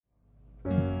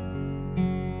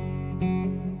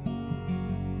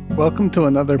Welcome to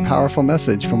another powerful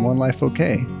message from One Life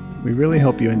OK. We really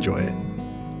hope you enjoy it.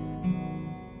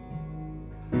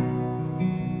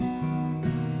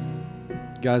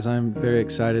 Guys, I'm very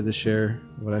excited to share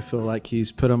what I feel like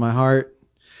he's put on my heart.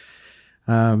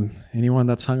 Anyone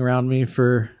that's hung around me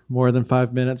for more than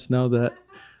 5 minutes know that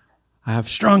I have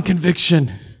strong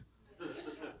conviction.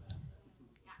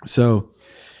 So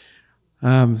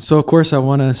of course, I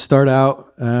want to start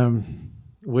out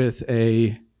with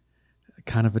a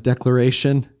kind of a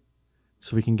declaration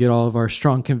so we can get all of our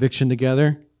strong conviction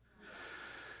together.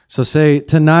 So say,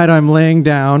 tonight I'm laying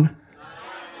down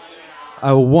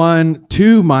a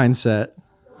 1-2 mindset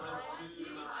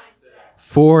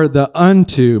for the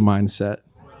unto mindset.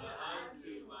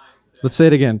 Let's say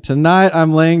it again. Tonight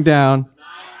I'm laying down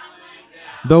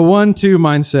the 1-2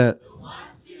 mindset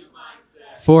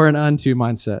for an unto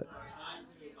mindset.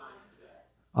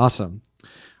 Awesome.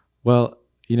 Well,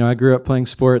 I grew up playing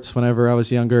sports whenever I was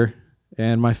younger,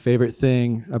 and my favorite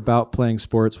thing about playing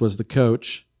sports was the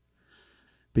coach,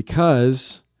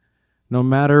 because no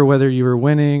matter whether you were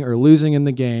winning or losing in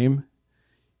the game,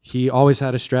 he always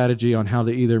had a strategy on how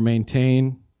to either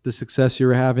maintain the success you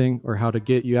were having or how to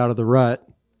get you out of the rut.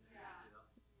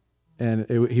 And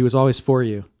he was always for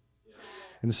you.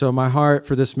 And so my heart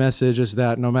for this message is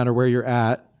that no matter where you're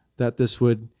at, that this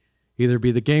would either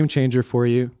be the game changer for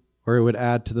you or it would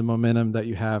add to the momentum that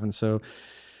you have. And so,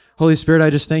 Holy Spirit,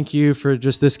 I just thank you for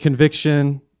just this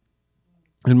conviction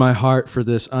in my heart for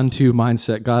this unto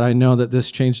mindset. God, I know that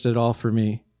this changed it all for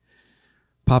me.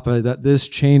 Papa, that this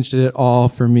changed it all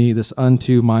for me, this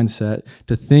unto mindset,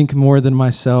 to think more than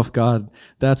myself, God.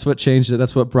 That's what changed it.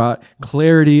 That's what brought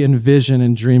clarity and vision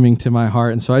and dreaming to my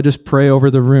heart. And so I just pray over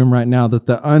the room right now that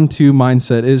the unto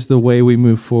mindset is the way we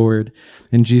move forward.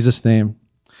 In Jesus' name.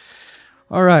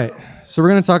 All right, so we're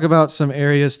going to talk about some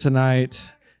areas tonight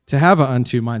to have an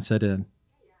unto mindset in.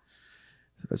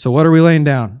 So what are we laying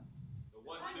down?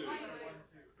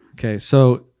 Okay,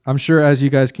 so I'm sure as you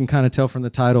guys can kind of tell from the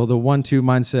title, the 1-2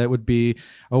 mindset would be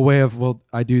a way of, well,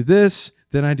 I do this,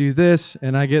 then I do this,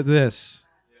 and I get this.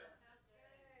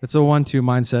 It's a 1-2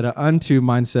 mindset. An unto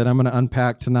mindset I'm going to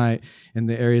unpack tonight in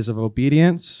the areas of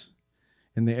obedience,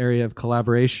 in the area of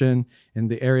collaboration, in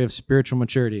the area of spiritual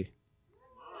maturity.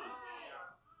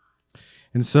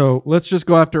 And so let's just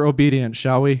go after obedience,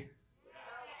 shall we?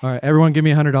 All right, everyone give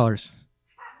me $100.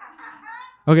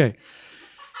 Okay.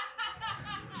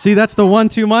 See, that's the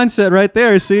 1-2 mindset right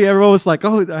there. See, everyone was like,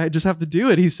 oh, I just have to do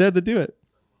it. He said to do it.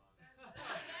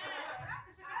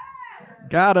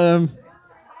 Got him.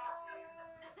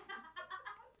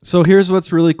 So here's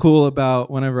what's really cool about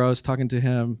whenever I was talking to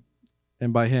him,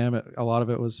 and by him, a lot of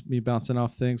it was me bouncing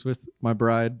off things with my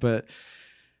bride, but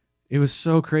it was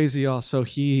so crazy also.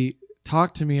 He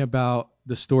talked to me about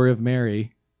the story of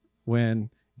Mary when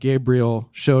Gabriel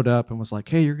showed up and was like,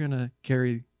 hey, you're going to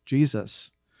carry Jesus.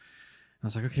 I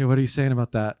was like, okay, what are you saying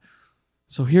about that?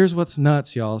 So here's what's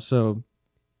nuts, y'all. So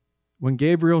when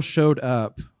Gabriel showed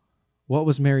up, what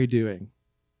was Mary doing?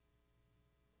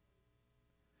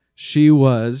 She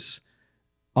was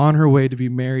on her way to be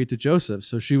married to Joseph.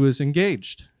 So she was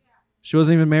engaged. She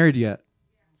wasn't even married yet.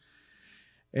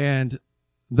 And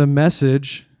the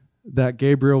message that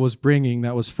Gabriel was bringing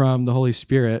that was from the Holy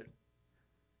Spirit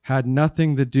had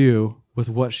nothing to do with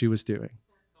what she was doing.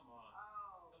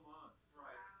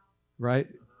 Right?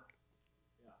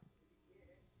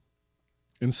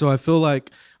 And so I feel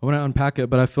like, I want to unpack it,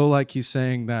 but I feel like he's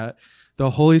saying that the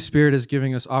Holy Spirit is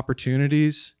giving us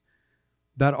opportunities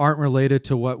that aren't related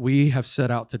to what we have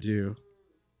set out to do,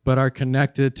 but are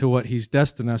connected to what he's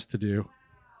destined us to do.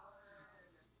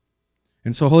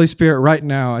 And so Holy Spirit, right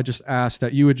now, I just ask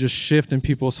that you would just shift in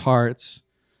people's hearts,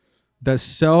 that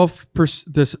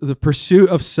the pursuit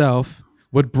of self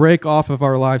would break off of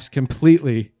our lives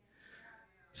completely,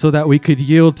 so that we could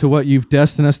yield to what you've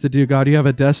destined us to do. God, you have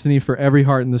a destiny for every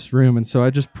heart in this room. And so I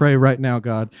just pray right now,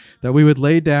 God, that we would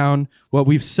lay down what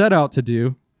we've set out to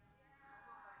do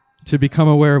to become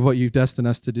aware of what you've destined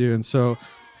us to do. And so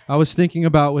I was thinking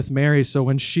about with Mary, so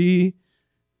when she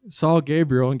saw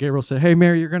Gabriel and Gabriel said, hey,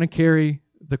 Mary, you're going to carry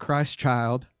the Christ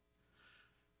child.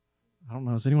 I don't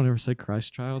know, has anyone ever said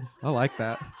Christ child? I like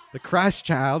that. The Christ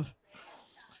child.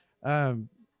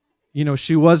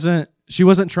 She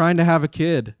wasn't trying to have a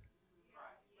kid,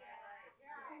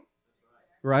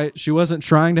 right? She wasn't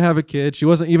trying to have a kid. She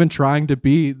wasn't even trying to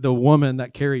be the woman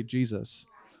that carried Jesus.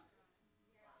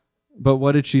 But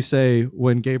what did she say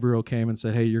when Gabriel came and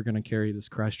said, hey, you're going to carry this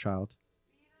Christ child?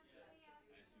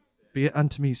 Be it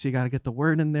unto me. So you got to get the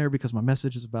word in there because my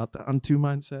message is about the unto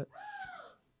mindset.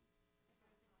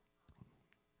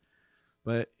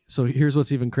 But so here's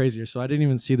what's even crazier. So I didn't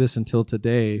even see this until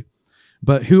today.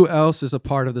 But who else is a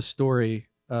part of the story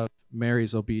of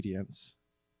Mary's obedience?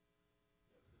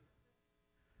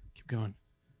 Keep going.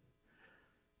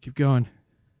 Keep going.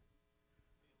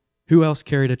 Who else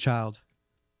carried a child?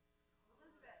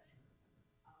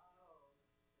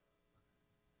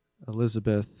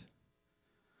 Elizabeth.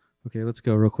 Okay, let's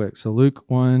go real quick. So Luke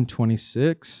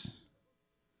 1:26.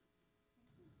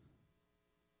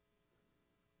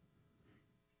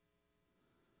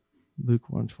 Luke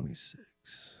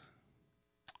 1:26.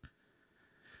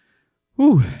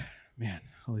 Whew, man,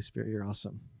 Holy Spirit, you're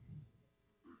awesome.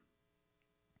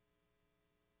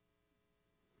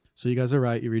 So you guys are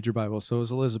right. You read your Bible. So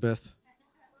is Elizabeth.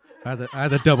 I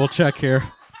had to double check here.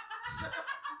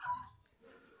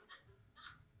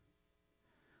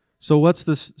 So what's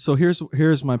this? So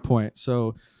here's my point.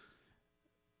 So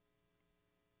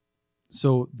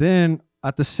then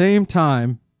at the same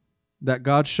time that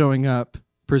God's showing up,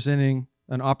 presenting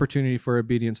an opportunity for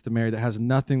obedience to Mary that has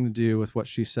nothing to do with what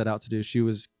she set out to do. She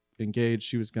was engaged.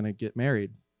 She was going to get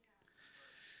married.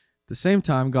 At the same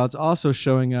time, God's also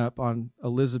showing up on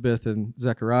Elizabeth and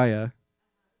Zechariah.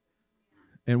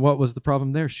 And what was the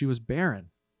problem there? She was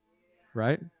barren,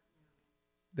 right?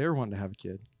 They were wanting to have a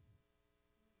kid.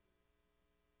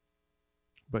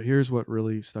 But here's what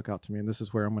really stuck out to me, and this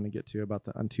is where I'm going to get to about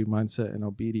the unto mindset and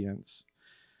obedience.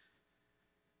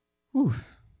 Whew.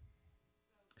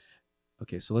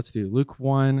 Okay, so let's do Luke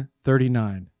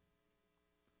 1:39.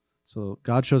 So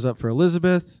God shows up for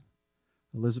Elizabeth.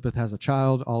 Elizabeth has a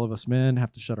child. All of us men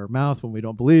have to shut our mouth when we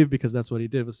don't believe, because that's what he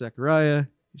did with Zechariah.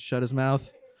 He shut his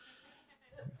mouth.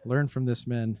 Learn from this,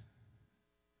 men.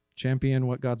 Champion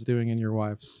what God's doing in your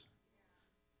wives.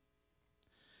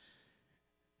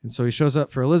 And so he shows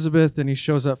up for Elizabeth, and he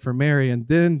shows up for Mary. And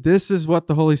then this is what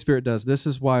the Holy Spirit does. This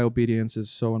is why obedience is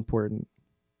so important.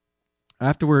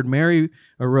 Afterward, Mary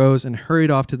arose and hurried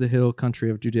off to the hill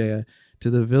country of Judea, to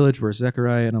the village where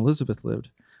Zechariah and Elizabeth lived.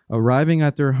 Arriving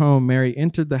at their home, Mary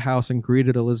entered the house and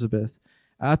greeted Elizabeth.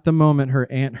 At the moment her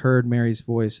aunt heard Mary's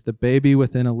voice, the baby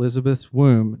within Elizabeth's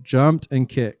womb jumped and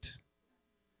kicked.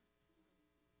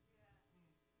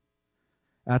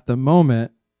 At the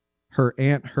moment her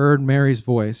aunt heard Mary's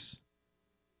voice,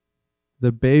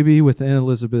 the baby within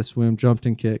Elizabeth's womb jumped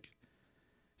and kicked.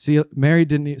 See, Mary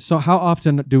didn't. So how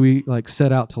often do we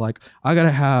set out to I got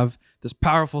to have this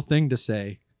powerful thing to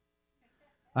say.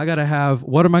 I got to have,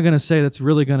 what am I going to say that's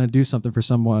really going to do something for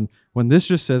someone? When this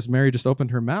just says Mary just opened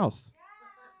her mouth.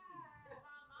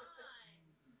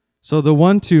 So the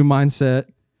 1-2 mindset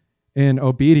in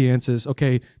obedience is,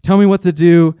 okay, tell me what to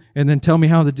do and then tell me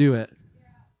how to do it.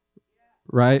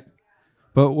 Right?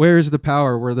 But where's the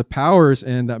power? Where the power is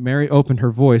in that Mary opened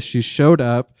her voice. She showed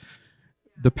up.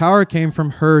 The power came from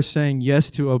her saying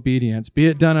yes to obedience. Be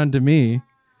it done unto me.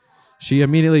 She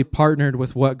immediately partnered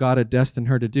with what God had destined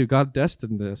her to do. God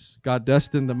destined this. God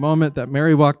destined the moment that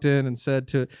Mary walked in and said,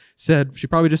 she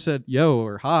probably just said, yo,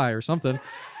 or hi, or something.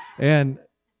 And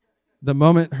the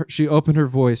moment she opened her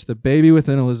voice, the baby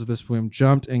within Elizabeth's womb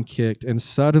jumped and kicked. And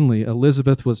suddenly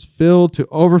Elizabeth was filled to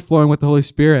overflowing with the Holy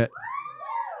Spirit.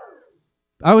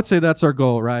 I would say that's our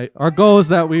goal, right? Our goal is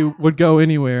that we would go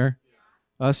anywhere.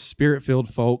 Us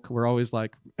spirit-filled folk, we're always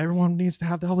everyone needs to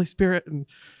have the Holy Spirit. And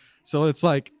so it's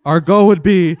our goal would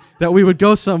be that we would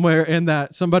go somewhere and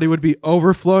that somebody would be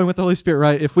overflowing with the Holy Spirit,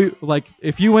 right?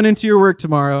 If you went into your work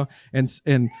tomorrow and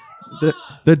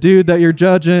the dude that you're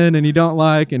judging and you don't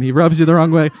like and he rubs you the wrong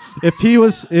way,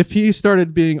 if he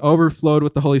started being overflowed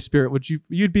with the Holy Spirit,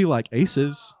 you'd be like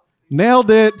aces. Nailed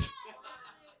it.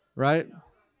 Right?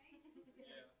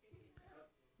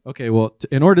 Okay, well,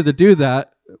 in order to do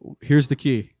that, here's the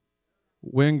key.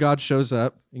 When God shows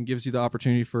up and gives you the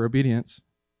opportunity for obedience,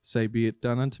 say, be it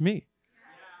done unto me.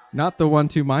 Not the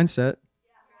 1-2 mindset.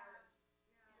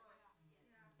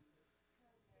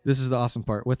 This is the awesome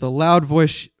part. With a loud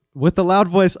voice,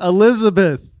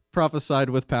 Elizabeth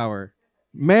prophesied with power.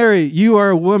 Mary, you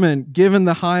are a woman given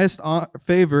the highest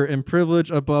favor and privilege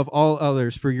above all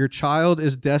others, for your child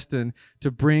is destined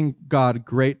to bring God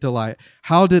great delight.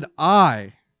 How did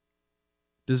I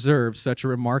deserve such a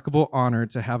remarkable honor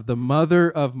to have the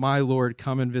mother of my Lord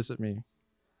come and visit me?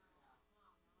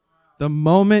 The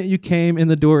moment you came in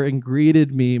the door and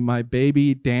greeted me, my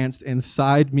baby danced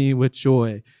inside me with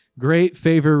joy. Great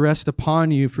favor rest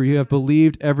upon you, for you have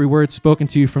believed every word spoken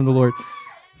to you from the Lord.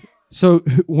 So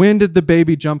when did the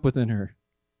baby jump within her?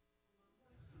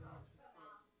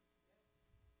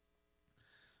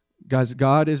 Guys,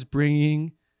 God is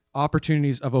bringing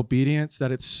opportunities of obedience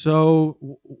that it's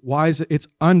so wise. It's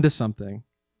unto something.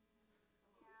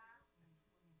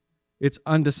 It's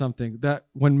unto something. That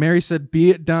when Mary said, be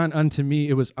it done unto me,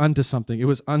 it was unto something. It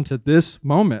was unto this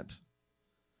moment.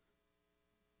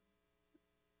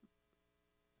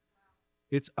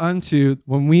 It's unto.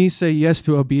 When we say yes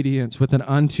to obedience with an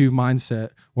unto mindset,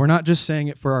 we're not just saying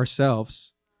it for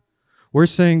ourselves. We're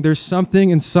saying there's something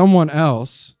in someone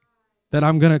else that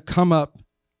I'm going to come up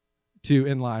to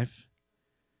in life.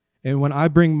 And when I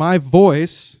bring my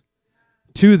voice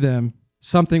to them,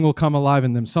 something will come alive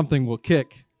in them. Something will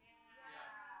kick.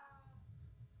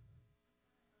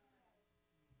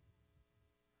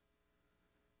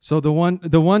 So the 1-2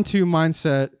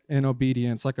 mindset in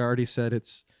obedience, like I already said,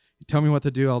 it's you tell me what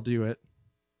to do, I'll do it.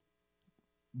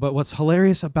 But what's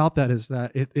hilarious about that is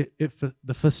that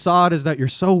the facade is that you're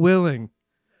so willing,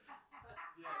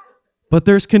 but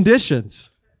there's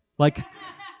conditions. Like,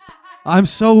 I'm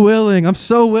so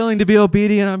willing to be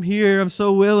obedient. I'm here. I'm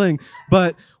so willing.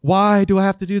 But why do I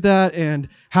have to do that? And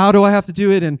how do I have to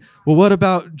do it? And well, what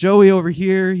about Joey over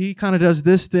here? He kind of does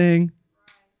this thing.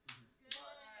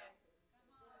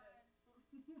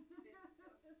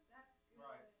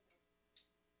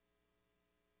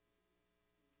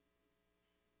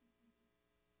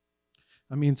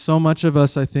 I mean, so much of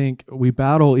us, I think, we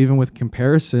battle even with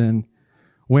comparison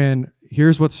when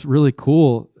here's what's really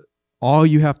cool. All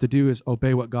you have to do is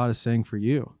obey what God is saying for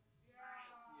you.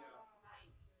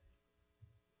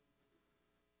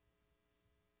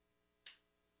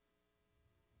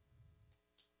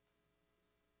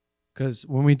 Because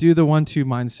when we do the 1-2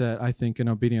 mindset, I think in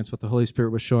obedience, what the Holy Spirit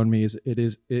was showing me is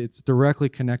it's directly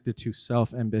connected to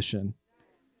self-ambition.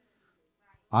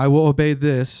 I will obey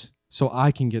this so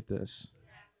I can get this.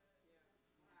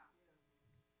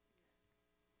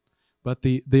 But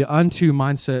the unto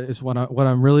mindset is what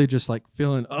I'm really just like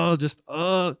feeling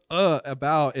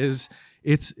about is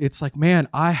it's like, man,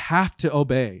 I have to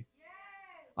obey.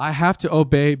 I have to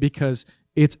obey because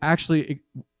it's actually,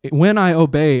 when I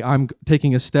obey, I'm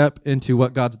taking a step into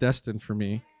what God's destined for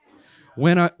me.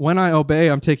 When I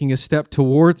obey, I'm taking a step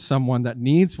towards someone that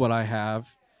needs what I have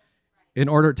in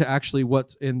order to actually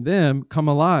what's in them come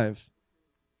alive.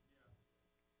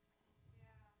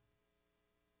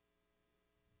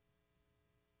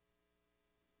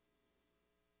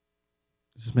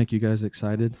 Does this make you guys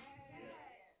excited?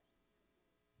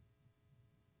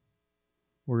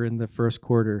 We're in the first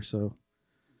quarter, so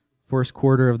first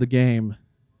quarter of the game.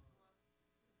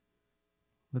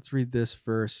 Let's read this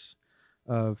verse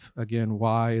of, again,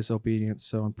 why is obedience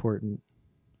so important?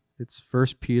 It's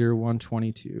 1 Peter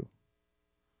 1:22.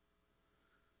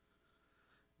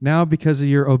 Now, because of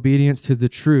your obedience to the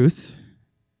truth,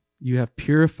 you have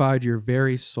purified your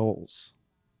very souls.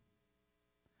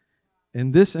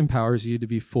 And this empowers you to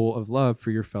be full of love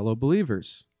for your fellow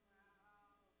believers.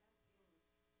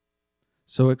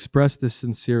 So express this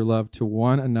sincere love to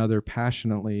one another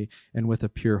passionately and with a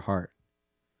pure heart.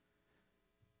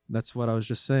 That's what I was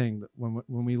just saying. When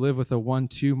we live with a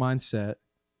 1-2 mindset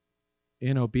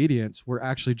in obedience, we're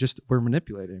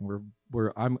manipulating.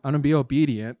 I'm going to be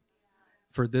obedient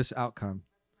for this outcome.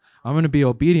 I'm going to be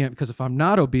obedient because if I'm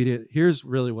not obedient, here's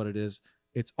really what it is.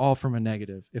 It's all from a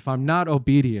negative. If I'm not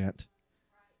obedient,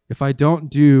 if I don't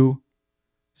do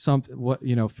something,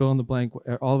 fill in the blank,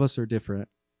 all of us are different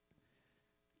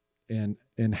in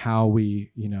how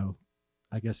we,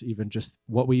 I guess even just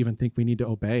what we even think we need to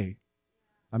obey.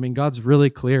 I mean, God's really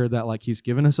clear that like he's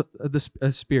given us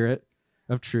a spirit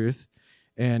of truth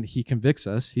and he convicts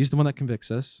us. He's the one that convicts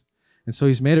us. And so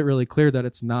he's made it really clear that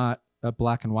it's not a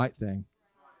black and white thing.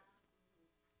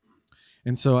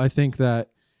 And so I think that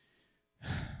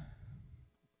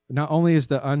not only is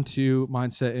the unto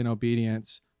mindset in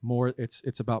obedience more,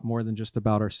 it's about more than just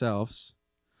about ourselves,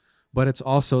 but it's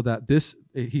also that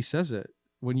he says it,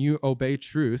 when you obey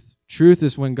truth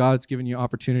is when God's giving you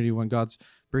opportunity, when God's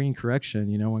bringing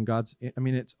correction,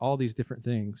 when it's all these different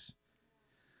things.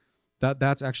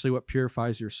 That's actually what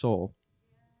purifies your soul.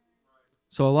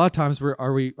 So a lot of times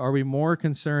are we more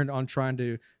concerned on trying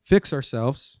to fix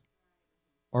ourselves,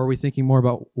 or are we thinking more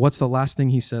about what's the last thing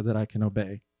he said that I can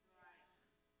obey?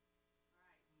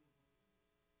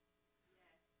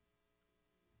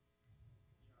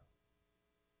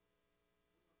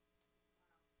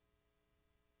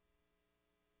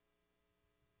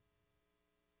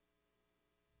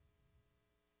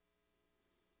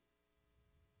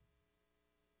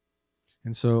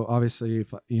 And so obviously,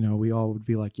 if we all would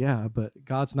be like, yeah, but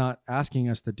God's not asking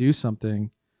us to do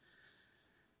something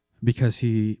because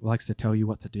he likes to tell you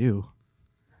what to do.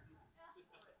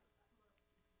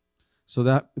 So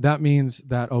that means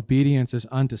that obedience is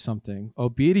unto something.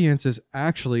 Obedience is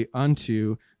actually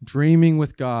unto dreaming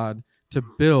with God to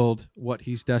build what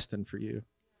he's destined for you.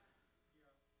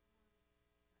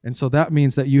 And so that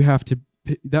means that you have to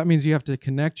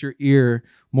connect your ear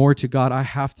more to God. I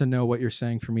have to know what you're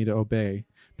saying for me to obey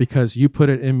because you put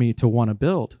it in me to want to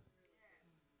build.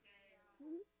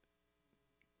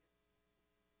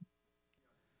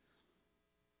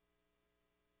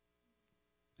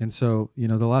 And so, the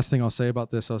last thing I'll say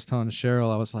about this, I was telling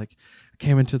Cheryl, I was like, I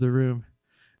came into the room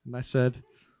and I said,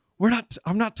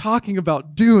 I'm not talking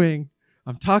about doing,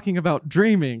 I'm talking about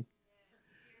dreaming.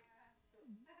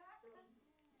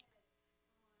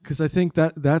 Because I think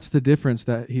that's the difference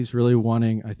that he's really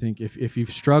wanting. I think if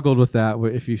you've struggled with that,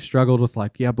 if you've struggled with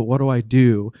like, yeah, but what do I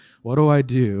do? What do I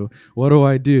do? What do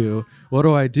I do? What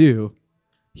do I do?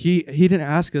 He didn't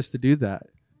ask us to do that.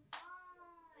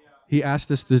 He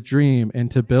asked us to dream and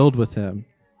to build with him.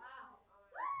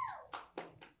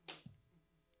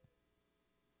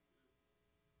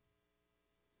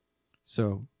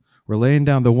 So we're laying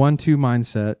down the 1-2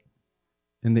 mindset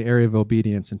in the area of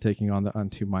obedience and taking on the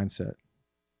unto mindset.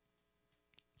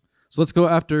 So let's go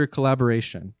after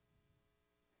collaboration.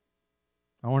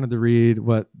 I wanted to read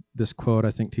what this quote,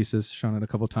 I think Tisa's shown it a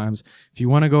couple times. If you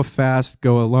want to go fast,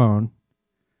 go alone.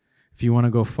 If you want to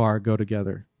go far, go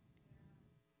together.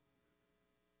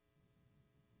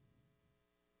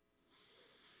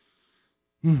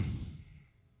 I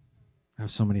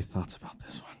have so many thoughts about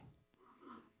this one.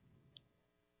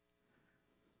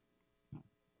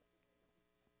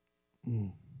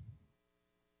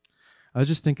 I was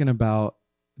just thinking about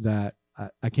that.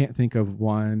 I can't think of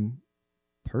one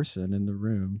person in the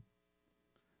room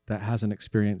that hasn't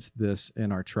experienced this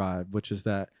in our tribe, which is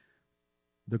that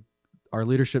our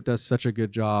leadership does such a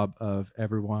good job of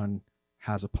everyone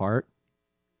has a part.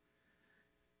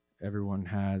 Everyone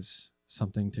has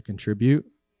something to contribute.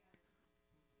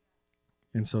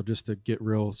 And so just to get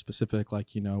real specific, like,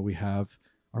 we have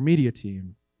our media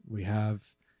team. We have,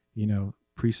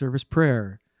 pre-service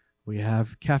prayer. We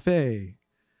have cafe.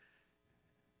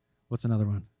 What's another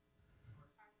one?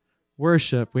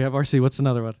 Worship. We have RC. What's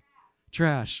another one?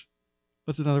 Trash.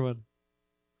 What's another one?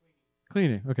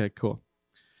 Cleaning. Okay, cool.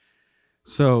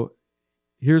 So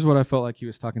here's what I felt like he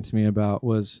was talking to me about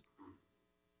was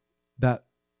that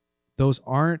those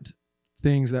aren't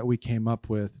things that we came up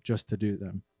with just to do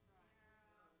them.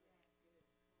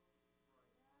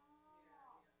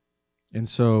 And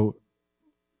so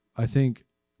I think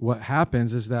what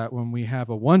happens is that when we have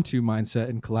a 1-2 mindset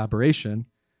in collaboration,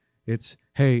 it's,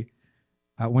 hey,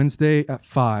 at Wednesday at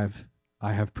 5,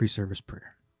 I have pre-service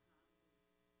prayer.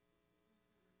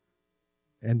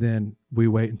 And then we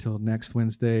wait until next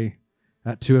Wednesday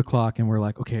at 2 o'clock and we're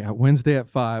like, okay, at Wednesday at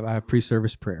 5, I have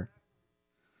pre-service prayer.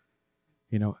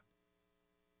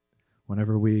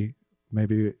 Whenever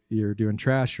maybe you're doing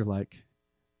trash, you're like,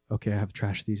 okay, I have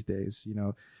trash these days.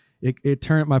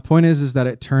 My point is that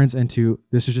it turns into,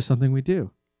 this is just something we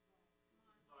do.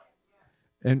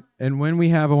 And when we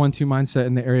have a 1-2 mindset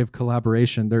in the area of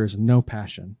collaboration, there is no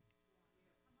passion.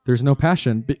 There's no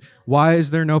passion. Why is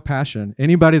there no passion?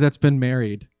 Anybody that's been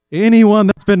married, anyone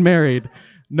that's been married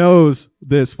knows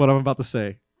what I'm about to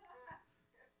say.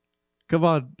 Come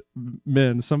on,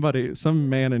 men, some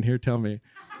man in here tell me.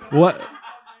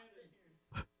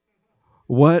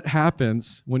 What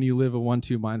happens when you live a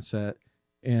 1-2 mindset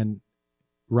and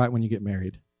right when you get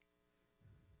married?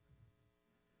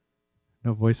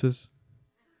 No voices?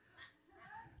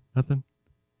 Nothing?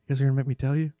 You guys are going to make me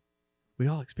tell you? We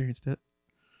all experienced it.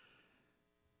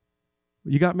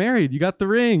 You got married. You got the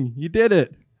ring. You did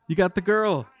it. You got the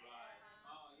girl.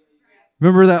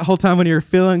 Remember that whole time when you were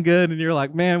feeling good and you're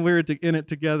like, man, we were in it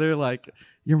together. Like,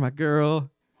 you're my girl.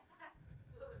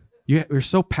 You're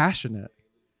so passionate.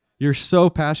 You're so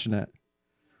passionate.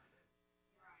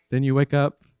 Then you wake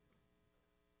up.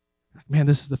 Man,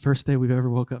 this is the first day we've ever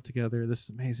woke up together. This is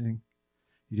amazing.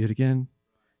 You do it again.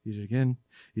 You do it again.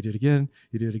 You do it again.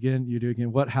 You do it again. You do it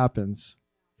again. What happens?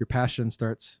 Your passion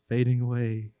starts fading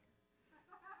away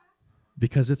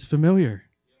because it's familiar.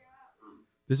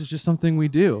 This is just something we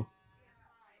do.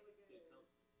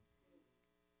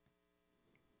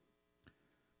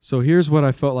 So here's what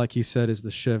I felt like he said is the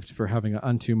shift for having an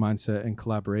unto mindset and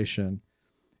collaboration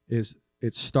is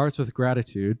it starts with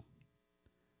gratitude,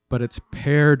 but it's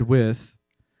paired with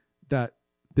that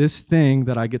this thing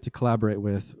that I get to collaborate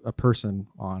with a person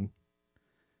on,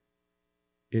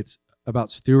 it's about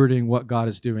stewarding what God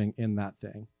is doing in that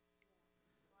thing.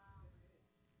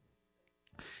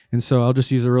 And so I'll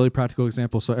just use a really practical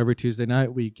example. So every Tuesday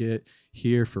night we get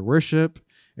here for worship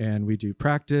and we do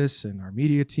practice and our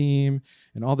media team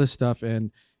and all this stuff.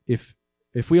 And if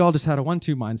we all just had a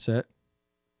 1-2 mindset,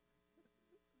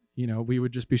 we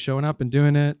would just be showing up and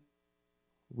doing it.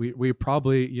 We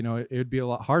probably, it would be a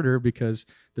lot harder because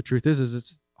the truth is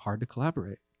it's hard to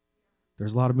collaborate.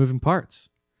 There's a lot of moving parts.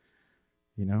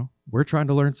 We're trying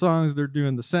to learn songs. They're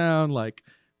doing the sound. Like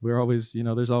we're always,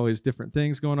 there's always different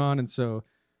things going on. And so,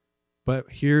 but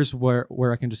here's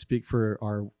where I can just speak for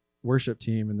our worship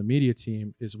team and the media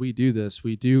team is we do this.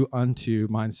 We do unto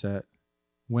mindset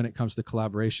when it comes to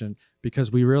collaboration,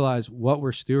 because we realize what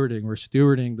we're stewarding. We're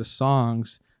stewarding the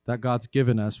songs that God's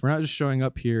given us. We're not just showing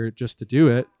up here just to do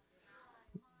it.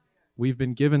 We've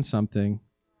been given something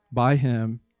by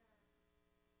him,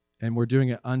 and we're doing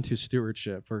it unto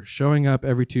stewardship. We're showing up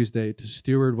every Tuesday to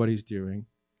steward what he's doing.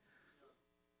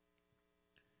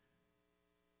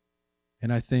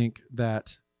 And I think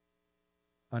that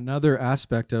another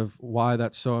aspect of why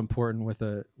that's so important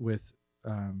with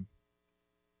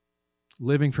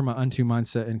living from an unto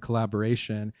mindset and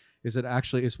collaboration is it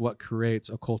actually is what creates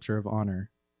a culture of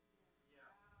honor.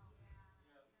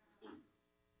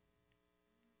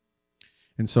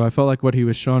 And so I felt like what he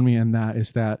was showing me in that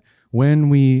is that when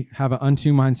we have an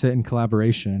unto mindset and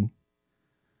collaboration,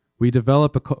 we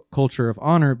develop a culture of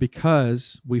honor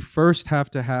because we first have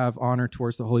to have honor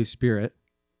towards the Holy Spirit.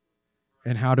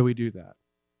 And how do we do that?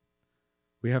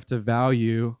 We have to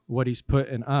value what he's put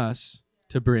in us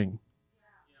to bring.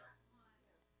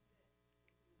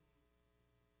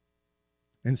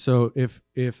 And so if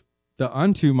the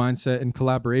unto mindset and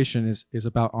collaboration is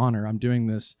about honor, I'm doing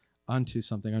this unto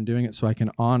something, I'm doing it so I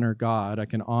can honor God, I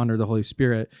can honor the Holy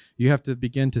Spirit, you have to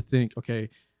begin to think, okay,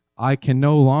 I can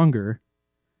no longer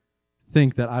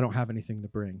think that I don't have anything to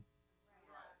bring.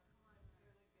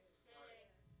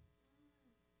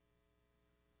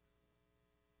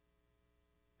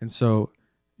 And so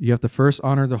you have to first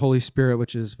honor the Holy Spirit,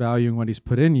 which is valuing what he's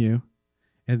put in you.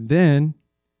 And then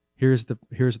here's the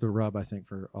rub, I think,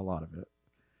 for a lot of it.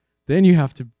 Then you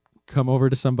have to come over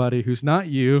to somebody who's not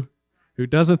you, who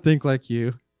doesn't think like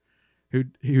you,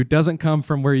 who doesn't come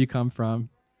from where you come from,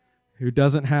 who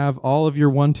doesn't have all of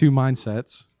your 1-2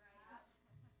 mindsets.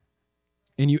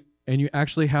 And you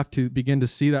actually have to begin to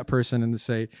see that person and to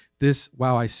say,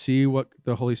 wow, I see what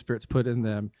the Holy Spirit's put in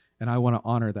them, and I want to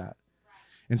honor that.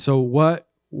 And so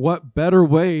what better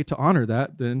way to honor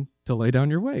that than to lay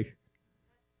down your way?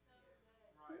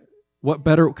 What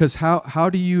better, because how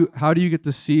do you get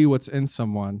to see what's in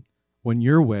someone when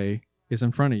your way is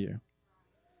in front of you?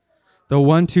 The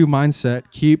 1-2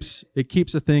 mindset keeps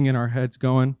a thing in our heads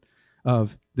going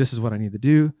of, this is what I need to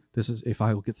do. This is if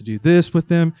I will get to do this with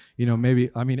them. Maybe,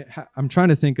 I'm trying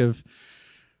to think of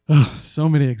so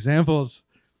many examples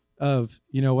of,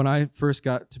 when I first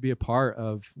got to be a part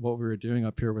of what we were doing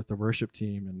up here with the worship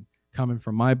team, and coming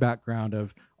from my background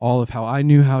of all of how I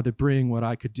knew how to bring what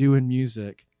I could do in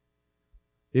music.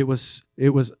 It was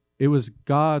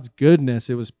God's goodness.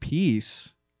 It was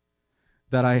peace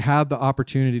that I had the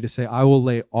opportunity to say, I will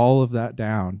lay all of that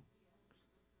down.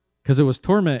 Because it was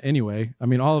torment anyway.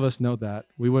 All of us know that.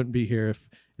 We wouldn't be here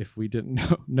if we didn't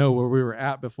know where we were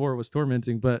at before it was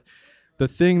tormenting. But the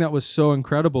thing that was so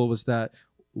incredible was that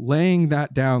laying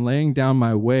down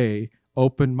my way,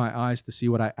 opened my eyes to see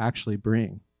what I actually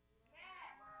bring.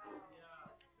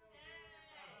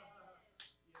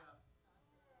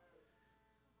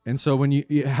 And so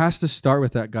it has to start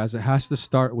with that, guys. It has to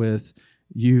start with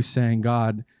you saying,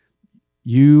 God,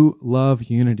 you love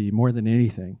unity more than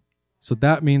anything. So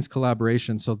that means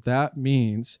collaboration. So that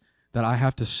means that I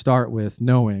have to start with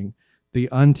knowing the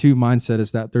unto mindset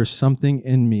is that there's something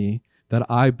in me that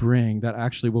I bring that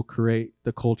actually will create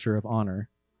the culture of honor.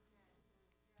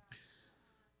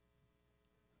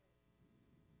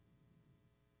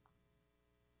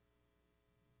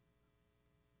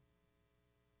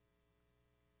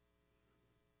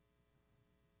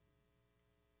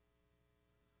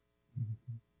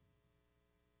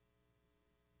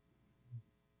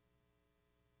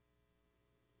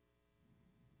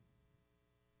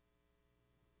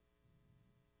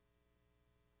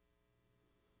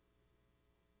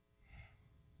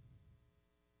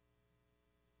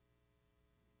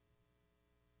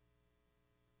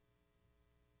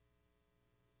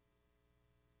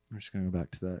 I'm just going to go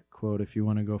back to that quote. If you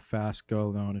want to go fast, go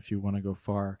alone. If you want to go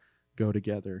far, go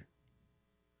together.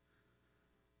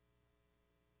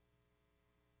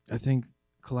 I think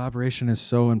collaboration is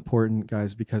so important,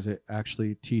 guys, because it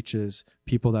actually teaches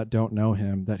people that don't know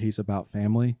him that he's about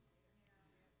family.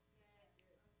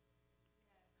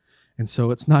 And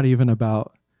so it's not even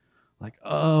about like,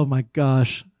 oh my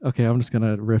gosh. Okay, I'm just going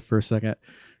to riff for a second.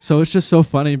 So it's just so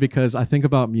funny because I think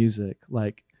about music,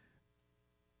 like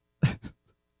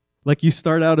like you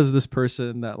start out as this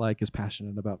person that like is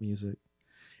passionate about music.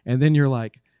 And then you're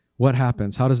like, what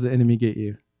happens? How does the enemy get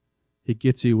you? He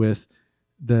gets you with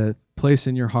the place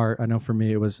in your heart. I know for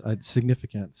me, it was a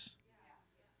significance.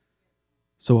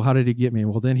 So how did he get me?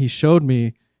 Well, then he showed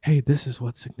me, hey, this is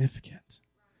what's significant.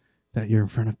 That you're in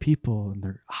front of people and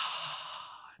they're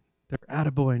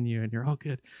attaboying you and you're all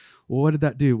good. Well, what did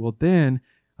that do? Well, then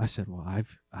I said, well,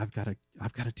 I've got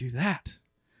to do that.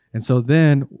 And so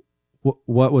then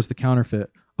what was the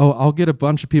counterfeit? oh, I'll get a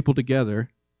bunch of people together.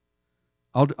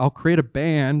 I'll create a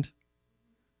band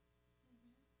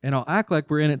and I'll act like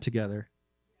we're in it together.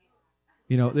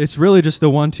 It's really just the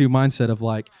 1-2 mindset of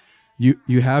like,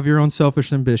 you have your own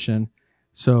selfish ambition.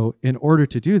 So in order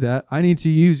to do that, I need to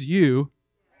use you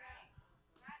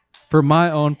for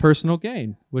my own personal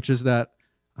gain, which is that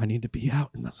I need to be out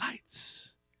in the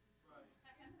lights.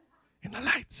 In the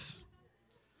lights.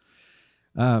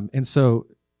 And so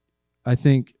I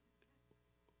think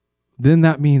then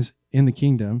that means in the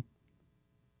kingdom,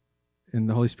 and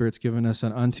the Holy Spirit's given us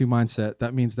an unto mindset,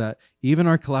 that means that even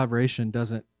our collaboration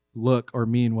doesn't look or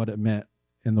mean what it meant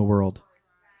in the world.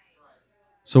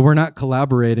 So we're not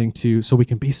collaborating so we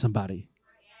can be somebody.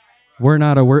 We're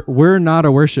not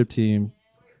a worship team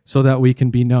so that we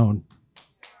can be known.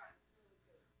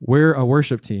 We're a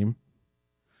worship team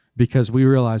because we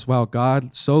realize, wow,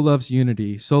 God so loves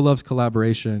unity, so loves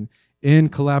collaboration. In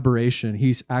collaboration,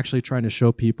 he's actually trying to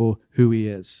show people who he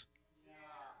is.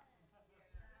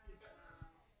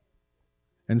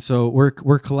 And so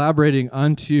we're collaborating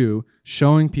unto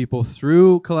showing people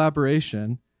through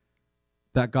collaboration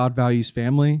that God values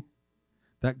family,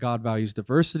 that God values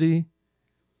diversity,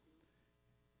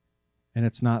 and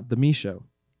it's not the me show.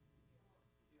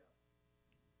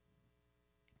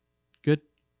 Good?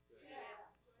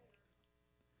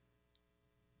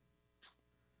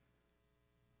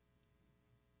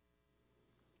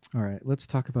 All right, let's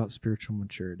talk about spiritual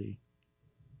maturity.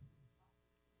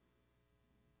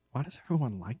 Why does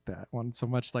everyone like that one so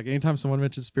much? Like anytime someone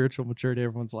mentions spiritual maturity,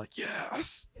 everyone's like,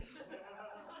 yes.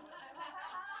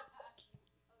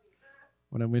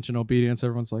 When I mention obedience,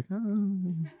 everyone's like,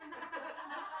 oh.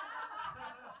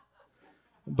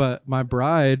 But my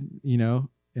bride,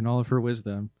 in all of her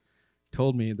wisdom,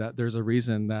 told me that there's a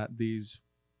reason that these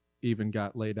even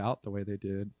got laid out the way they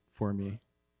did for me.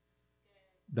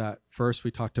 That first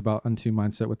we talked about unto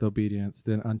mindset with obedience,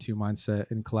 then unto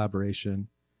mindset in collaboration.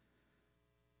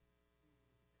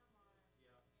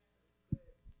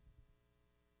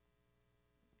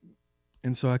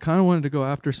 And so I kind of wanted to go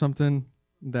after something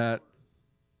that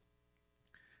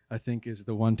I think is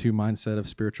the 1-2 mindset of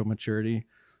spiritual maturity,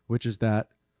 which is that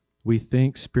we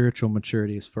think spiritual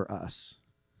maturity is for us.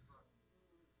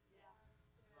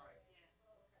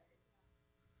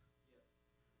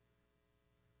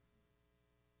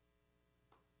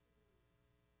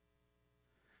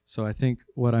 So I think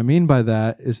what I mean by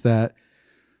that is that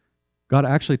God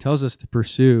actually tells us to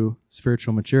pursue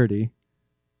spiritual maturity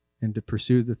and to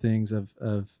pursue the things of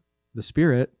the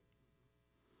Spirit.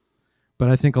 But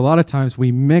I think a lot of times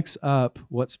we mix up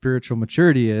what spiritual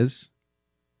maturity is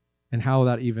and how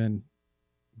that even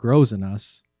grows in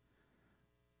us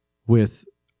with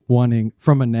wanting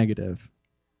from a negative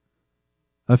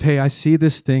of, hey, I see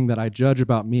this thing that I judge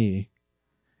about me,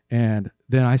 and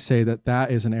then I say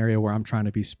that is an area where I'm trying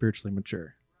to be spiritually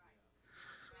mature.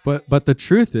 But the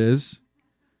truth is,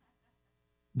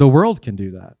 the world can do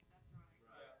that.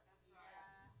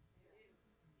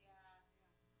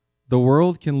 The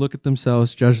world can look at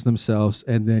themselves, judge themselves,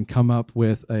 and then come up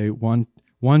with a 1-2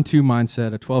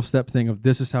 mindset, a 12-step thing of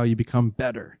this is how you become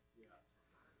better.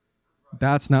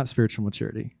 That's not spiritual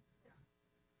maturity.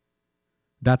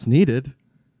 That's needed.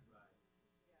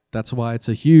 That's why it's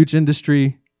a huge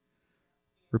industry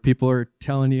where people are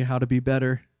telling you how to be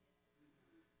better.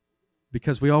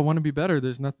 Because we all want to be better.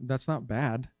 That's not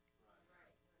bad.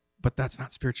 But that's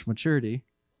not spiritual maturity.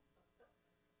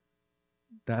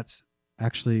 That's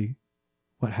actually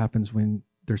what happens when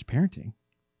there's parenting.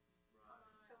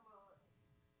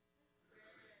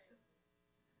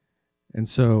 And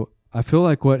so I feel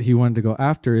like what he wanted to go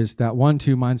after is that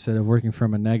 1-2 mindset of working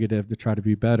from a negative to try to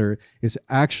be better is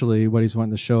actually what he's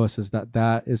wanting to show us is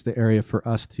that is the area for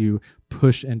us to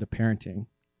push into parenting.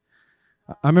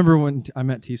 I remember when I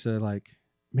met Tisa, like,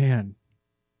 man,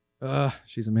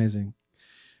 she's amazing.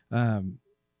 One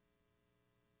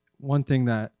thing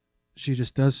that she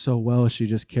just does so well is she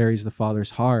just carries the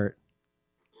Father's heart.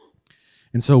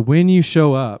 And so when you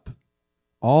show up,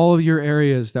 all of your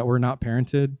areas that were not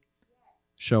parented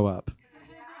show up.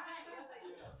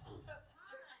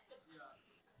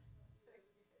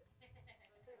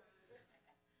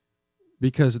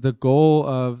 Because the goal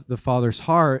of the Father's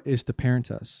heart is to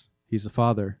parent us. He's a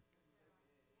father.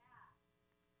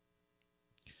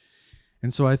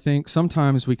 And so I think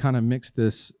sometimes we kind of mix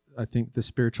this, I think the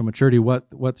spiritual maturity,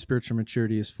 what spiritual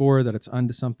maturity is for, that it's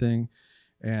unto something.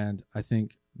 And I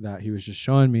think that he was just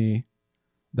showing me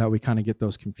that we kind of get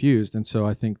those confused. And so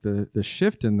I think the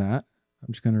shift in that,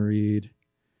 I'm just going to read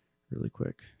really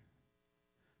quick.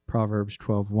 Proverbs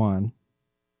 12:1.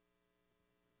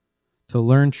 To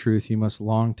learn truth, you must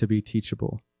long to be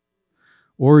teachable.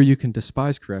 or you can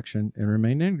despise correction and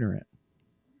remain ignorant.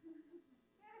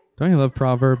 Don't you love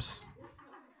Proverbs?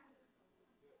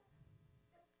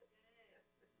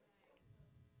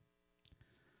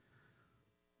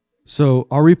 So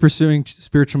are we pursuing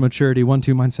spiritual maturity?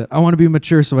 1-2 mindset. I want to be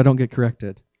mature so I don't get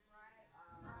corrected.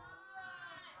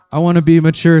 I want to be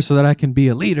mature so that I can be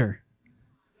a leader.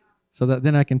 So that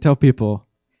then I can tell people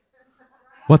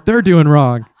what they're doing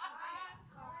wrong.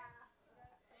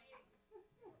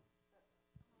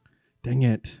 Dang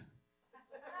it.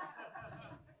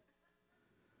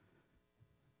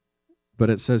 But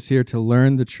it says here, to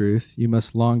learn the truth, you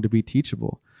must long to be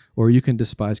teachable, or you can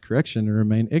despise correction and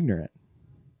remain ignorant.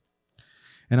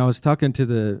 And I was talking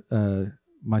to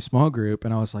my small group,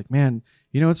 and I was like, man,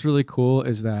 you know what's really cool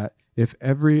is that if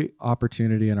every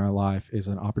opportunity in our life is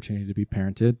an opportunity to be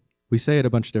parented, we say it a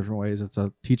bunch of different ways. It's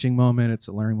a teaching moment. It's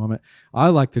a learning moment. I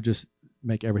like to just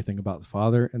make everything about the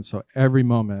Father. And so every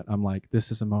moment I'm like,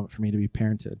 this is a moment for me to be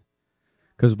parented.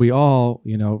 Because we all,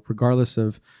 you know, regardless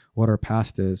of what our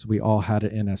past is, we all had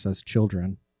it in us as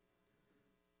children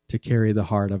to carry the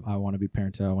heart of, I want to be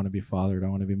parented, I want to be fathered, I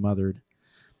want to be mothered.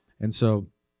 And so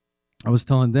I was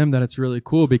telling them that it's really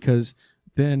cool because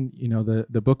then, you know,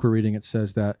 the book we're reading, it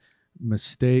says that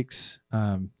mistakes,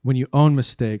 when you own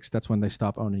mistakes, that's when they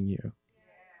stop owning you.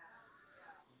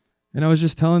 And I was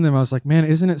just telling them, I was like, man,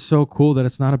 isn't it so cool that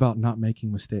it's not about not making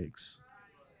mistakes,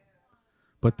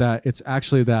 but that it's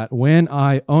actually that when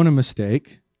I own a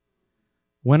mistake,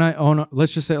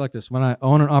 let's just say it like this, when I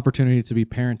own an opportunity to be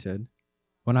parented,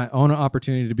 when I own an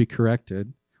opportunity to be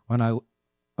corrected, when I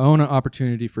own an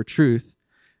opportunity for truth,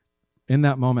 in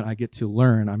that moment I get to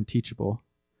learn, I'm teachable.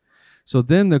 So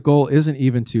then the goal isn't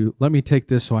even to, let me take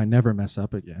this so I never mess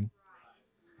up again.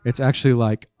 It's actually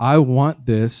like, I want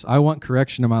this, I want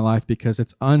correction in my life because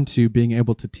it's unto being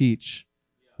able to teach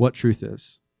what truth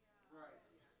is.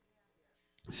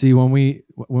 See, when we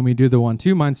do the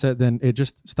 1-2 mindset, then it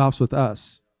just stops with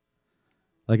us.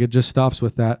 Like it just stops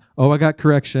with that, oh, I got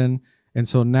correction, and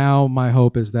so now my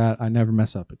hope is that I never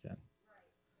mess up again.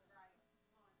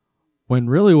 When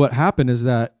really what happened is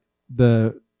that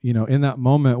in that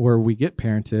moment where we get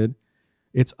parented,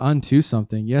 it's unto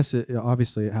something. Yes, it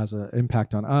obviously it has an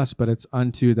impact on us, but it's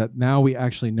unto that now we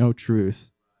actually know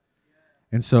truth.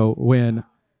 And so when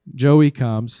Joey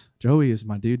comes, Joey is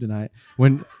my dude tonight.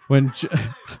 When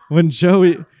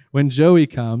Joey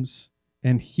comes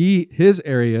and his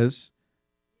areas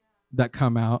that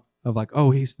come out of like,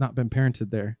 oh, he's not been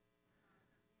parented there,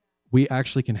 we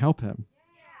actually can help him.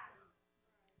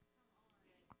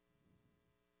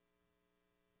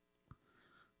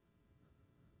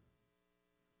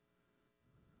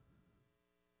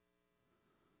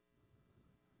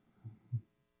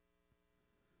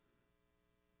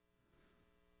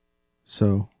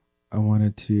 So I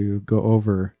wanted to go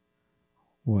over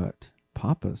what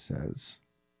Papa says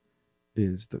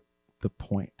is the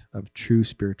point of true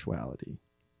spirituality.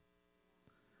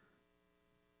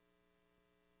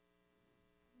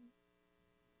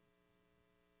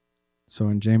 So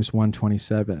in James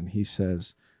 1:27, he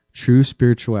says, true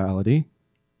spirituality,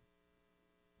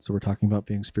 so we're talking about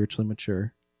being spiritually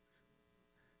mature,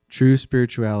 true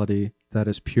spirituality that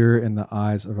is pure in the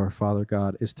eyes of our Father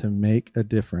God is to make a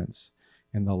difference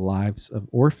in the lives of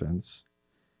orphans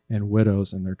and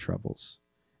widows in their troubles,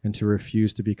 and to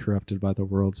refuse to be corrupted by the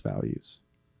world's values.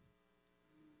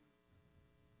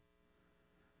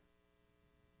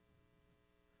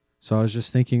 So I was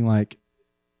just thinking, like,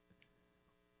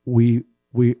 we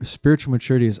spiritual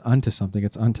maturity is unto something,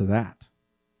 it's unto that.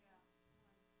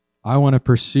 I want to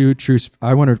pursue true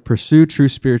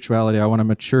spirituality. I want to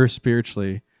mature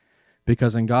spiritually,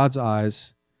 because in God's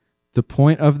eyes, the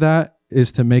point of that is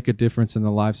to make a difference in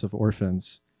the lives of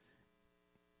orphans.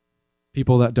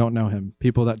 People that don't know him.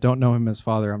 People that don't know him as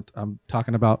Father. I'm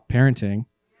talking about parenting.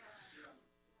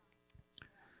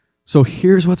 So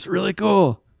here's what's really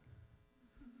cool.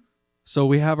 So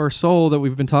we have our soul that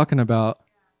we've been talking about,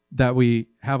 that we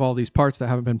have all these parts that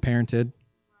haven't been parented.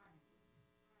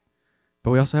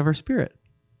 But we also have our spirit.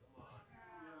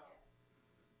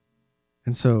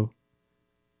 And so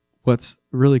what's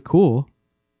really cool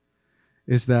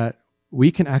is that we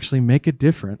can actually make a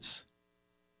difference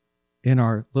in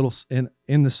our little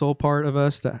in the soul part of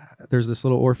us. That there's this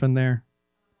little orphan there.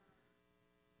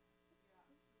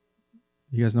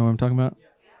 You guys know what I'm talking about?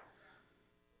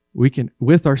 We can,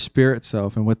 with our spirit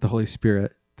self and with the Holy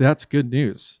Spirit, that's good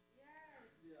news.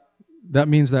 That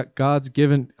means that God's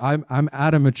given, I'm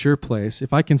at a mature place.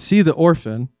 If I can see the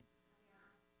orphan,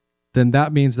 then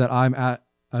that means that I'm at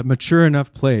a mature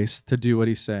enough place to do what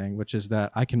he's saying, which is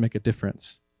that I can make a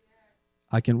difference.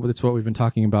 It's what we've been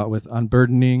talking about with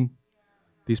unburdening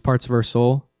these parts of our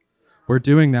soul, we're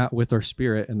doing that with our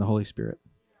spirit and the Holy Spirit.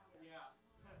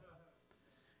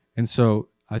 And so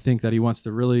I think that he wants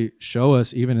to really show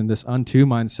us, even in this unto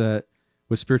mindset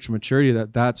with spiritual maturity,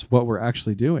 that that's what we're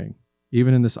actually doing.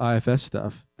 Even in this IFS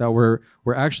stuff, that we're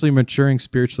actually maturing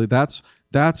spiritually.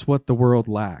 That's what the world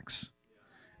lacks,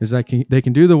 is that they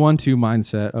can do the 1-2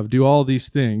 mindset of do all these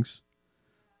things,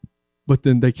 but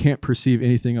then they can't perceive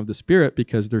anything of the Spirit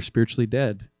because they're spiritually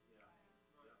dead.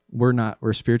 We're not.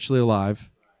 We're spiritually alive.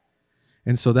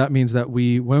 And so that means that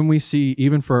when we see,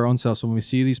 even for our own selves, when we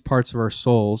see these parts of our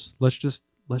souls, let's just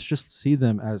see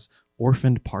them as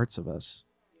orphaned parts of us.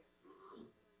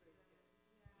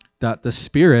 That the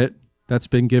Spirit that's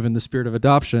been given, the Spirit of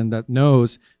adoption, that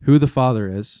knows who the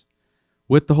Father is,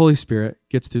 with the Holy Spirit,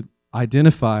 gets to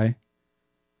identify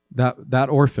that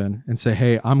orphan and say,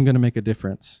 hey, I'm going to make a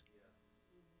difference.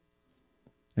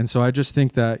 And so I just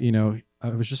think that, I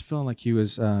was just feeling like he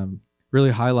was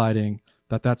really highlighting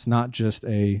that that's not just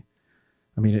it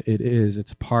is,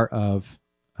 it's a part of,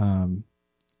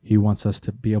 he wants us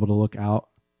to be able to look out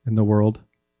in the world,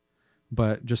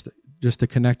 but just to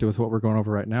connect it with what we're going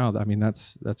over right now,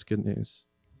 that's good news.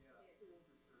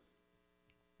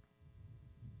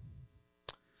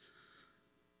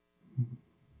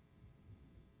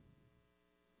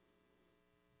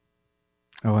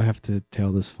 Oh, I have to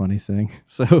tell this funny thing.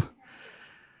 So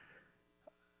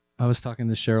I was talking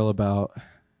to Cheryl about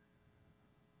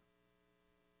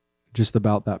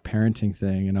that parenting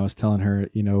thing. And I was telling her,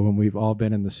 when we've all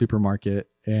been in the supermarket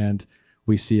and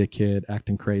we see a kid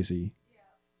acting crazy,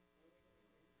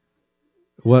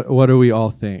 what do we all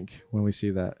think when we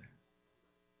see that?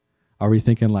 Are we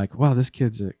thinking like, wow, this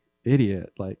kid's an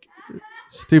idiot, like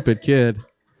stupid kid?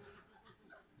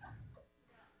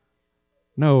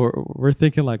 No, we're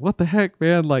thinking like, what the heck,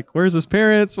 man? Like, where's his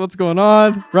parents? What's going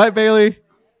on? Right, Bailey?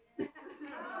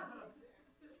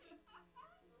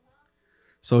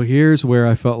 So here's where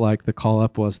I felt like the call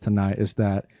up was tonight, is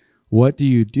that what do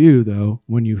you do, though,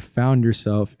 when you found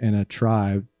yourself in a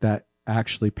tribe that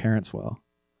actually parents well?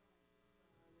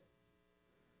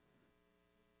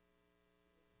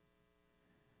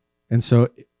 And so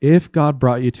if God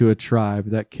brought you to a tribe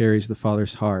that carries the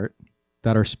Father's heart,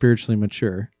 that are spiritually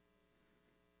mature,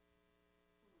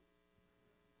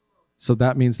 so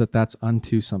that means that that's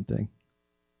unto something.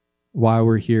 Why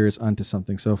we're here is unto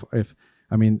something. So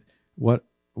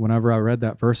whenever I read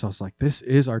that verse, I was like, this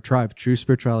is our tribe. True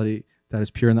spirituality that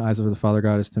is pure in the eyes of the Father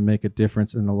God is to make a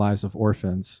difference in the lives of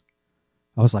orphans.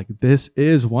 I was like, this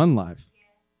is one life.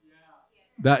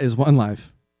 That is one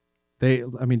life.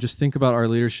 Just think about our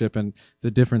leadership and the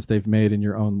difference they've made in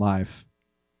your own life.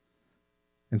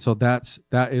 And so that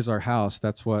is our house.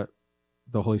 That's what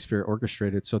the Holy Spirit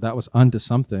orchestrated. So that was unto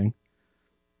something.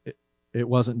 It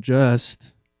wasn't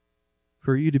just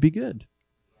for you to be good.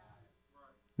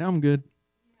 Now I'm good.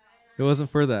 It wasn't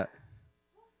for that.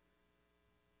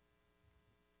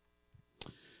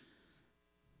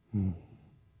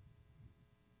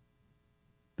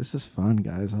 This is fun,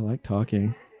 guys. I like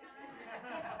talking.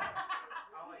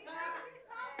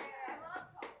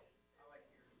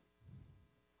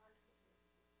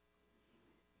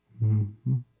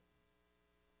 Mm-hmm.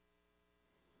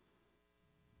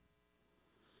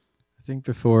 I think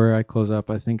before I close up,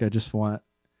 I think I just want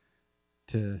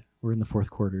to, we're in the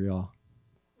fourth quarter, y'all.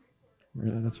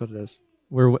 That's what it is.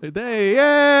 Yay!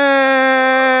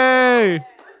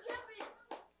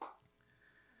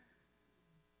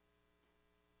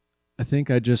 I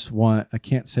think I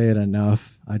can't say it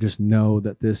enough. I just know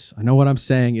that I know what I'm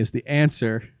saying is the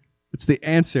answer. It's the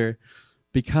answer,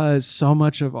 because so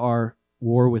much of our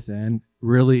war within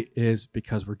really is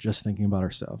because we're just thinking about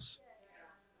ourselves.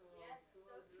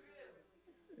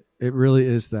 It really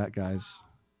is that, guys.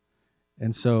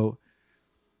 And so,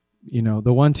 the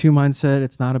 1-2 mindset,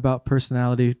 it's not about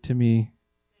personality to me.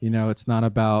 It's not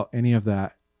about any of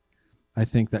that. I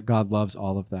think that God loves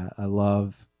all of that. I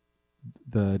love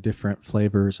the different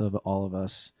flavors of all of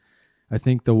us. I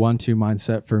think the 1-2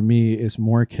 mindset for me is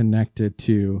more connected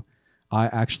to, I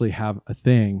actually have a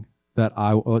thing that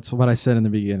it's what I said in the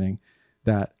beginning,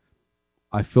 that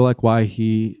I feel like why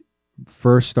he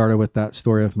first started with that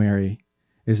story of Mary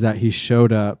is that he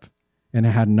showed up and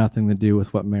it had nothing to do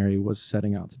with what Mary was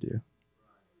setting out to do.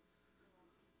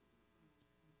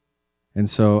 And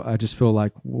so I just feel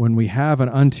like when we have an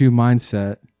unto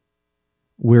mindset,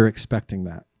 we're expecting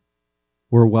that.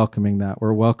 We're welcoming that.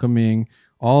 We're welcoming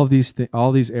all of these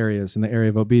areas in the area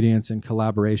of obedience and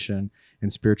collaboration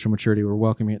and spiritual maturity. We're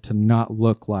welcoming it to not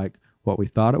look like what we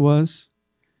thought it was,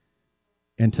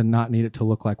 and to not need it to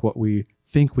look like what we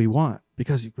think we want,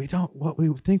 because what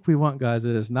we think we want, guys,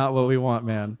 it is not what we want,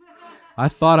 man. I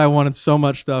thought I wanted so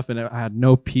much stuff, and I had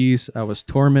no peace. I was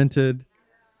tormented.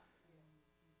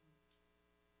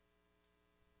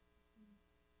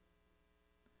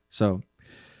 So,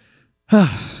 I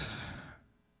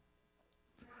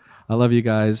love you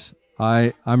guys.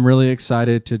 I'm really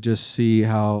excited to just see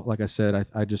how, like I said,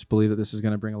 I just believe that this is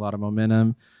going to bring a lot of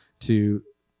momentum to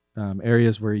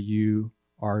areas where you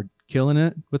are killing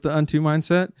it with the unto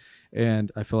mindset.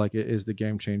 And I feel like it is the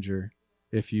game changer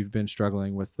if you've been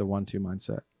struggling with the 1-2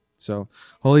 mindset. So,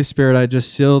 Holy Spirit, I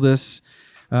just seal this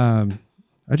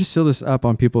up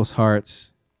on people's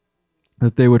hearts,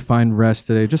 that they would find rest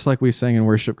today, just like we sang in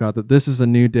worship, God, that this is a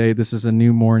new day, this is a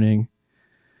new morning.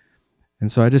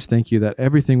 And so I just thank you that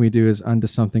everything we do is unto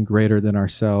something greater than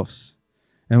ourselves.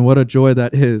 And what a joy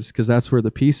that is, because that's where the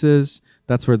peace is,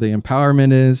 that's where the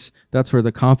empowerment is, that's where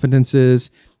the confidence is.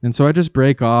 And so I just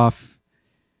break off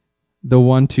the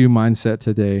 1-2 mindset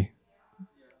today.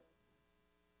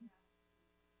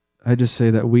 I just say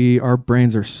that our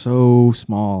brains are so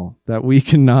small that we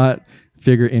cannot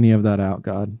figure any of that out,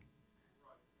 God.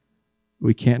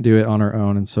 We can't do it on our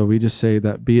own. And so we just say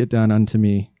that, be it done unto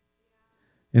me.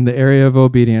 In the area of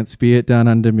obedience, be it done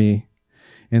unto me.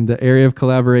 In the area of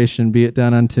collaboration, be it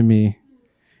done unto me.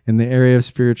 In the area of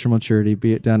spiritual maturity,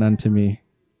 be it done unto me.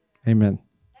 Amen.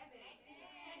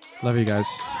 Love you guys.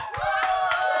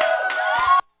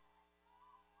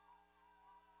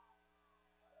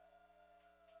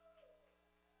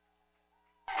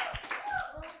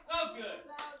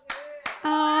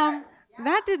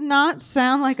 That did not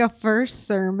sound like a first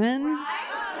sermon.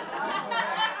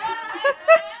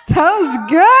 That was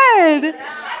good.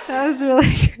 That was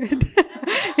really good.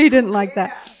 He didn't like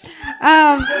that.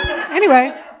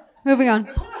 Anyway, moving on.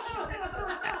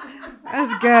 That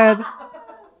was good.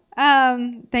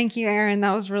 Thank you, Aaron.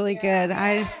 That was really good.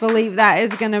 I just believe that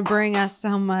is going to bring us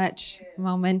so much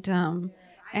momentum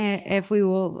if we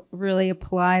will really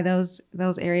apply those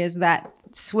areas, that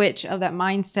switch of that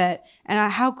mindset.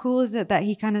 And how cool is it that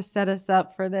he kind of set us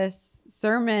up for this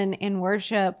sermon in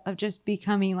worship of just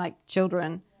becoming like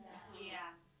children?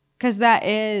 Because that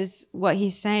is what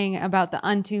he's saying about the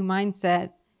unto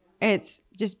mindset. It's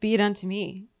just be it unto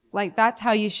me. Like, that's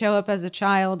how you show up as a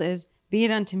child, is be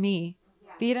it unto me.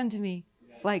 Be it unto me.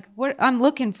 Like, what I'm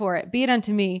looking for it. Be it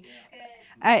unto me.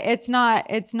 It's not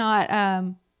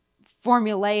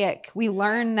formulaic. We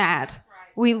learn that.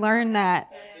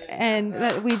 And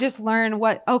that we just learn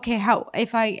about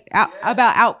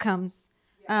outcomes.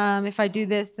 If I do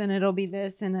this, then it'll be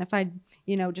this. And if I,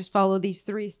 just follow these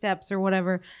 3 steps or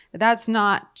whatever, that's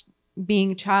not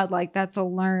being childlike. That's a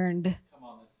learned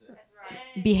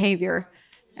behavior.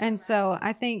 And so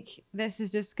I think this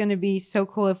is just going to be so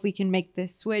cool if we can make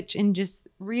this switch and just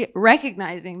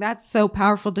recognizing. That's so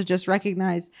powerful to just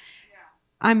recognize.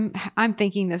 I'm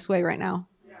thinking this way right now.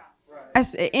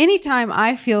 Anytime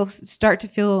I start to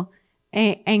feel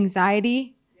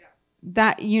anxiety,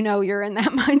 that you're in that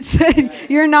mindset.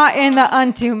 You're not in the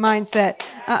unto mindset.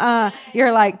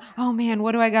 You're like, oh man,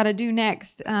 what do I got to do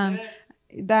next?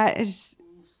 It's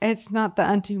not the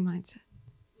unto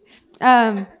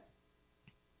mindset.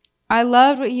 I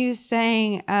loved what he was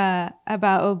saying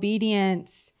about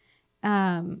obedience.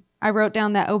 I wrote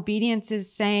down that obedience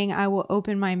is saying, I will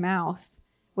open my mouth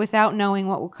without knowing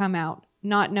what will come out,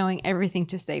 not knowing everything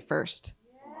to say first.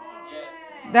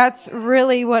 That's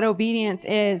really what obedience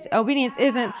is. Obedience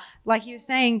isn't, like he was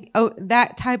saying,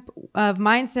 that type of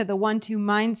mindset, the 1-2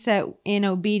 mindset in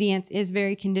obedience is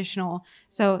very conditional.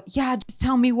 So, yeah, just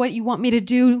tell me what you want me to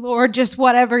do, Lord. Just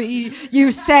whatever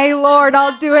you say, Lord,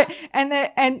 I'll do it.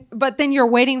 But then you're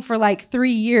waiting for like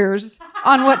 3 years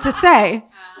on what to say.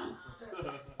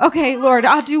 Okay, Lord,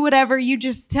 I'll do whatever. You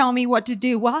just tell me what to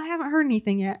do. Well, I haven't heard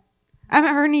anything yet. I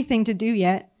haven't heard anything to do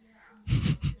yet.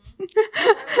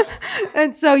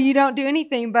 And so you don't do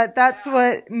anything, but that's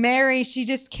what Mary, she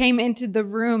just came into the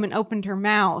room and opened her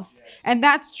mouth. And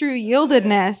that's true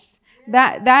yieldedness.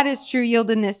 That is true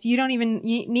yieldedness. You don't even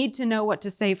need to know what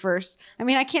to say first. I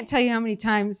mean, I can't tell you how many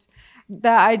times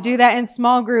that I do that in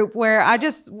small group where I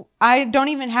don't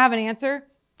even have an answer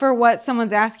for what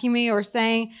someone's asking me or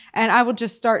saying, and I will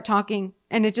just start talking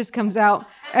and it just comes out.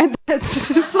 And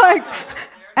it's like,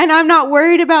 and I'm not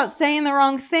worried about saying the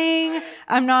wrong thing.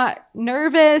 I'm not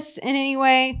nervous in any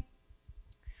way.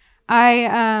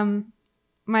 My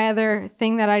other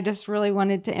thing that I just really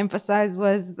wanted to emphasize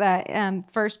was that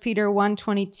 1 Peter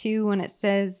 1:22, when it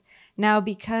says, now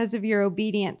because of your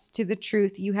obedience to the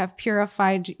truth, you have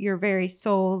purified your very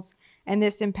souls, and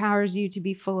this empowers you to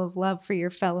be full of love for your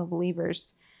fellow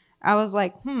believers. I was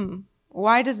like,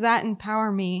 why does that empower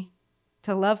me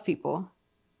to love people?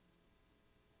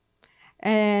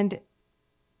 And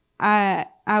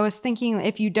I was thinking,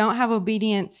 if you don't have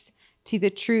obedience to the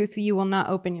truth, you will not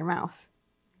open your mouth,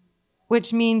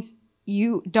 which means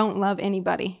you don't love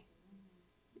anybody.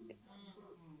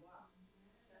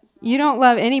 You don't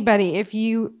love anybody if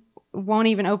you won't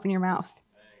even open your mouth.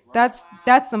 That's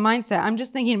the mindset. I'm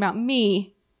just thinking about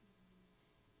me.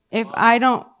 If I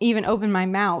don't even open my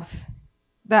mouth,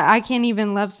 that I can't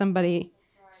even love somebody.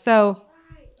 So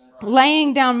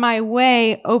laying down my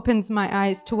way opens my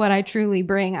eyes to what I truly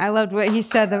bring. I loved what he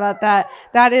said about that.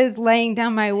 That is, laying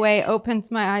down my way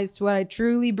opens my eyes to what I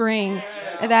truly bring.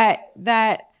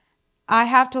 That I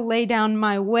have to lay down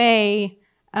my way.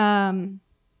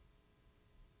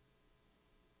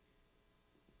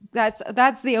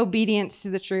 That's the obedience to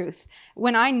the truth.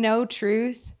 When I know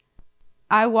truth,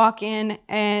 I walk in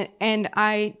and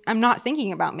I'm not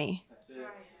thinking about me.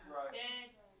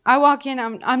 I walk in,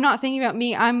 I'm not thinking about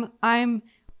me. I'm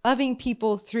loving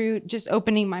people through just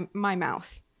opening my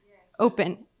mouth.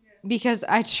 Open. Because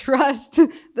I trust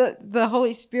that the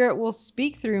Holy Spirit will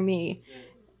speak through me.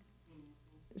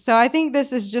 So I think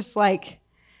this is just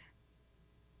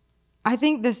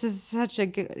such a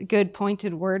good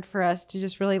pointed word for us to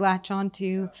just really latch on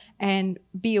to and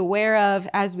be aware of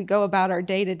as we go about our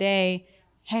day to day.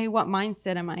 Hey, what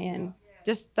mindset am I in?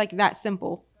 Just like that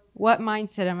simple. What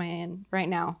mindset am I in right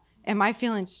now? Am I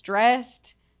feeling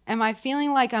stressed? Am I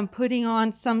feeling like I'm putting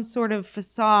on some sort of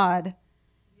facade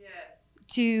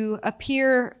to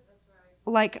appear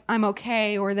like I'm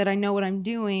okay or that I know what I'm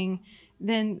doing?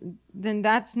 Then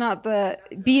that's not the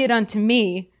be it unto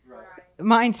me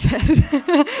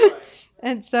mindset.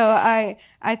 And so I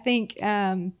think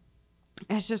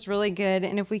it's just really good.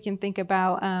 And if we can think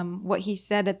about what he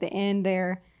said at the end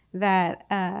there,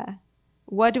 that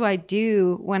what do I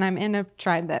do when I'm in a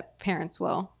tribe that parents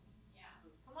well?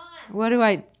 What do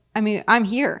I mean, I'm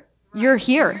here. You're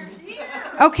here.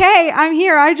 Okay, I'm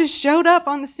here. I just showed up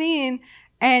on the scene,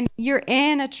 and you're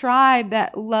in a tribe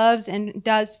that loves and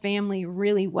does family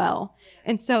really well.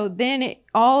 And so then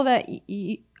all that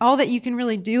you can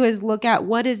really do is look at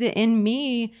what is it in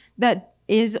me that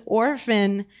is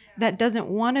orphan, that doesn't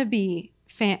want to be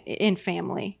in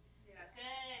family.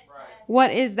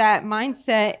 What is that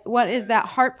mindset? What is that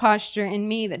heart posture in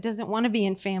me that doesn't want to be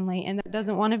in family and that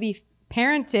doesn't want to be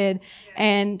parented?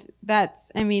 And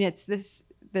it's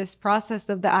this process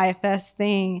of the IFS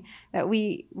thing that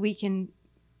we can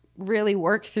really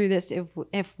work through this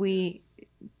if we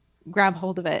grab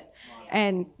hold of it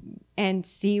and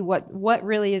see what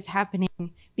really is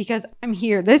happening, because I'm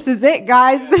here. This is it,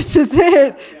 guys. This is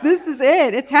it. This is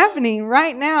it. It's happening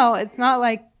right now. It's not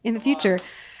like in the future.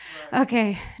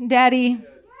 Okay, Daddy,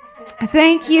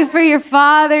 thank you for your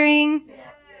fathering.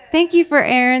 Thank you for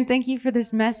Aaron. Thank you for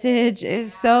this message. It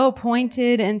is so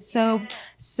pointed and so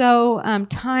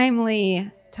timely.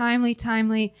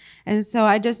 And so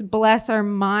I just bless our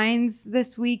minds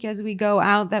this week as we go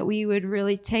out, that we would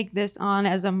really take this on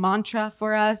as a mantra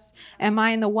for us. Am I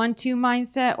in the 1-2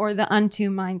 mindset or the unto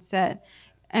mindset?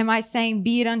 Am I saying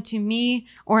be it unto me,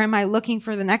 or am I looking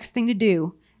for the next thing to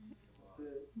do?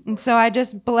 And so I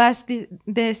just bless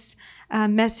this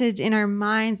message in our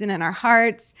minds and in our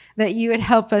hearts, that you would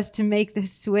help us to make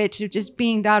this switch of just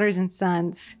being daughters and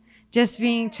sons, just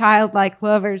being childlike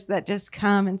lovers that just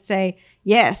come and say,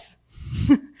 yes,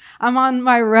 I'm on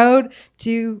my road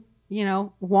to,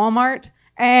 Walmart,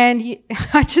 and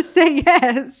I just say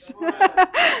yes.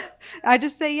 I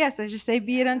just say yes. I just say,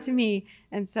 be it unto me.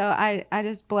 And so I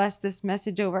just bless this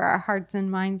message over our hearts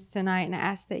and minds tonight, and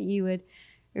ask that you would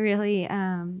really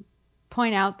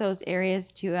point out those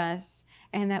areas to us,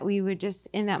 and that we would just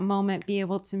in that moment be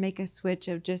able to make a switch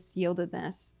of just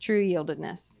yieldedness, true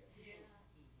yieldedness.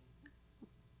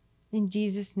 In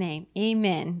Jesus' name,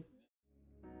 amen.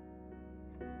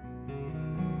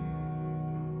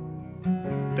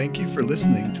 Thank you for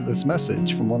listening to this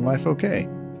message from One Life OK.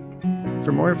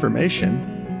 For more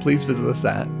information, please visit us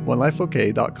at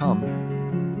onelifeok.com.